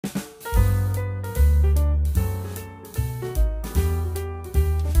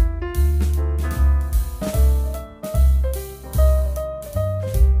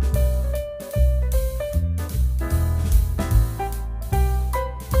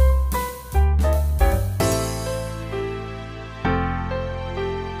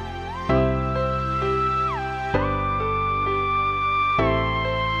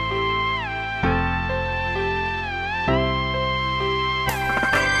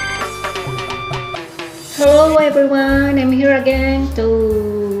Hello everyone, I'm here again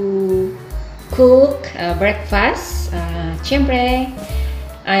to cook breakfast. Siyempre,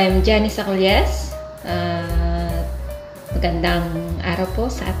 I'm Jhenny Saculles. Magandang araw po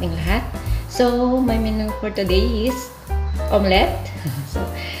sa ating lahat. So, my menu for today is omelette. So,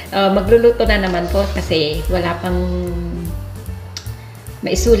 magluluto na naman po kasi wala pang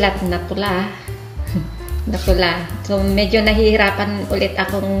maisulat na tula. So, medyo nahihirapan ulit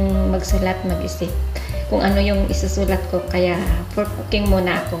akong magsulat, mag-isip kung ano yung isusulat ko. Kaya, for cooking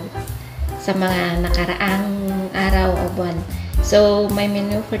muna ako sa mga nakaraang araw o buwan. So, my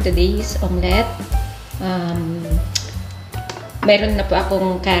menu for today is omelette. Mayroon na po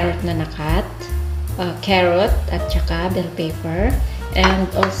akong carrot na nakat. Carrot at saka bell pepper. And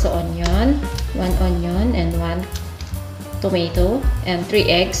also onion. 1 onion and 1 tomato. And 3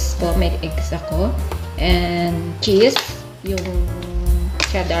 eggs po. May eggs ako. And cheese. Yung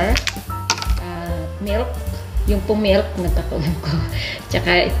cheddar. Milk. Yung pong milk na tapunan ko.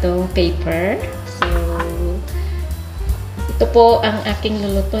 Tsaka itong paper. So, ito po ang aking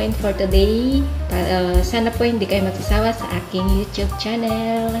lulutuin for today. Sana po hindi kayo magsasawa sa aking YouTube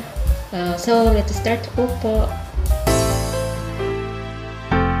channel. So, let's start to cook po.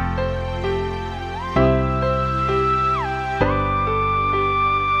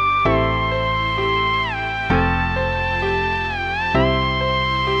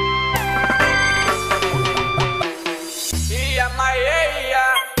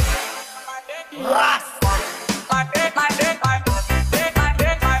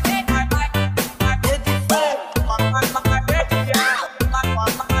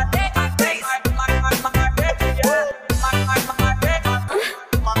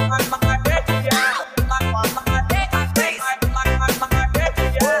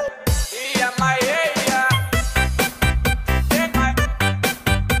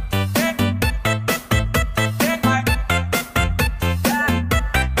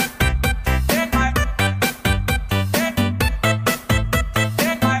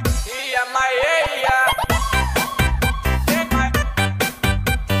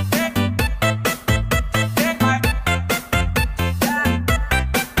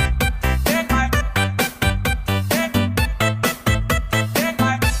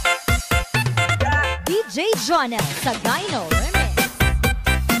 Jhenny Saculles remix.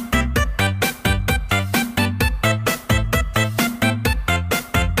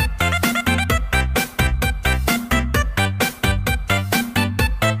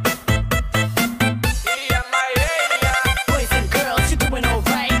 Boys and girls, you're doing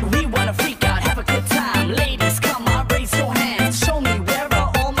alright. We wanna freak out, have a good time. Ladies, come on, raise your hands. Show me where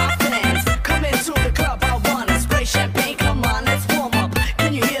are all my fans. Come into the club, I wanna spray champagne. Come on, let's warm up.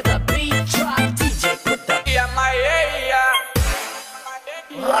 Can you hear the beat drop? DJ, put the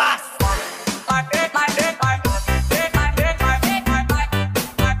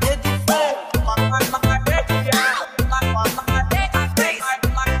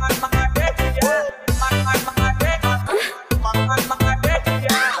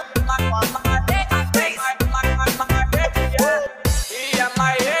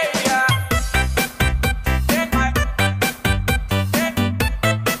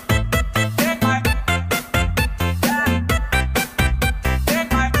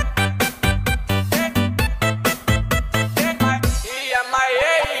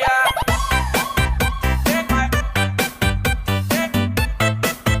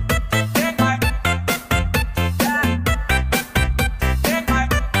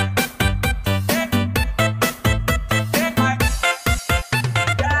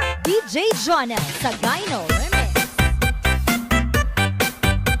Jhenny Saculles remix.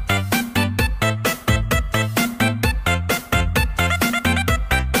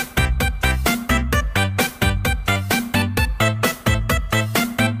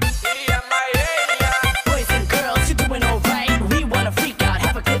 boys and girls, you're doing alright. We wanna freak out,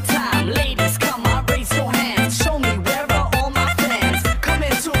 have a good time. Ladies, come on, raise your hands. Show me where are all my fans. Come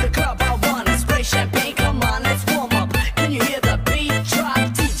into the club, I wanna spray champagne. Come on, let's warm up. Can you hear the beat drop?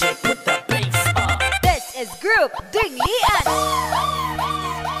 DJ, put the bass up. This is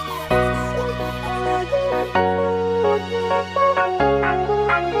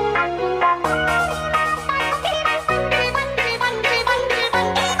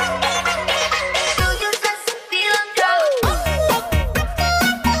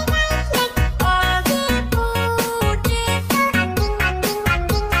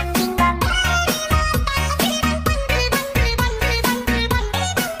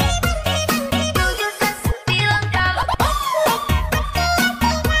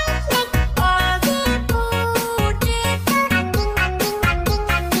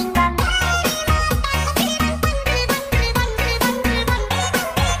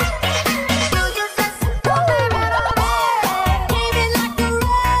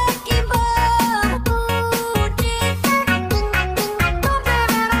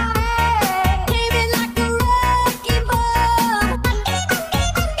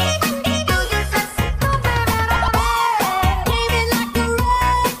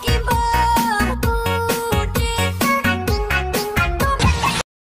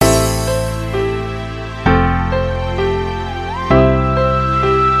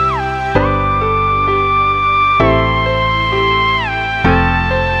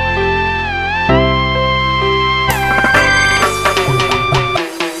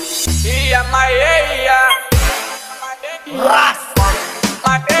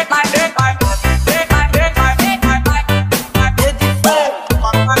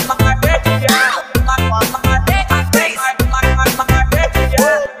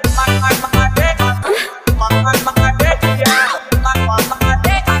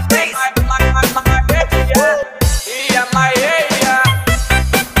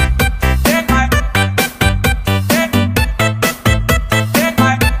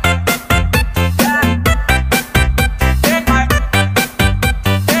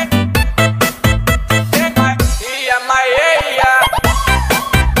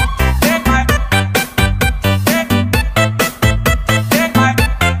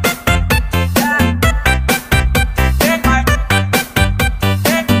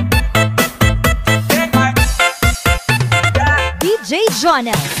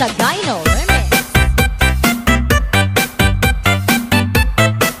Jhenny Saculles Remix.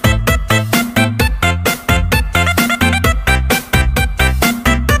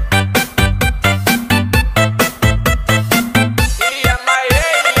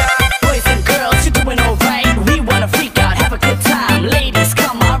 Boys and girls, you're doing alright. We wanna freak out, have a good time. Ladies,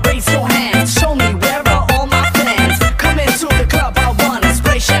 come on, raise your hands. Show me where are all my fans. Come into the club, I wanna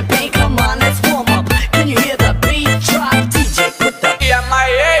spray champagne. Come on, let's warm up. Can you hear the beat drop? DJ, put the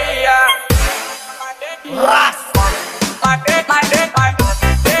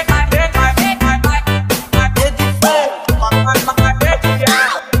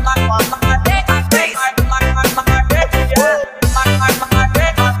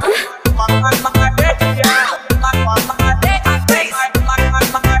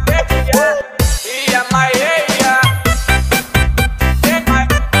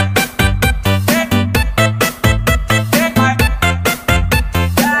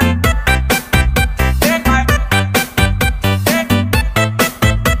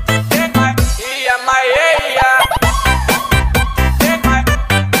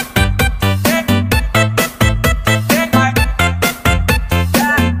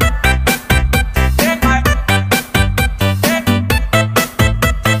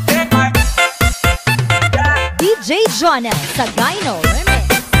Jhenny Saculles Remix.